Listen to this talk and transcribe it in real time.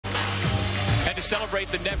to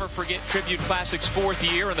celebrate the Never Forget Tribute Classic's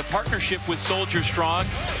 4th year in the partnership with SoldierStrong,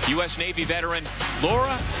 U.S. Navy veteran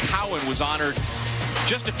Laura Cowan was honored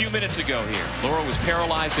just a few minutes ago here. Laura was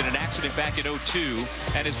paralyzed in an accident back in '02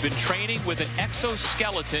 and has been training with an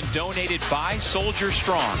exoskeleton donated by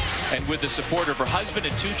SoldierStrong. And with the support of her husband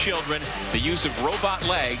and 2 children, the use of robot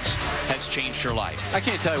legs has changed her life. I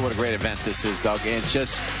can't tell you what a great event this is, Doug. It's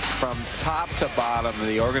just from top to bottom,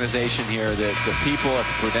 the organization here, the people at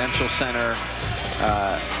the Prudential Center,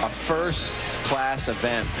 a first-class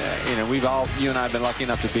event. You and I have been lucky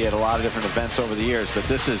enough to be at a lot of different events over the years, but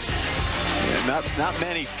this is not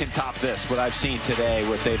many can top this. What I've seen today,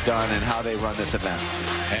 what they've done, and how they run this event.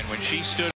 And when she stood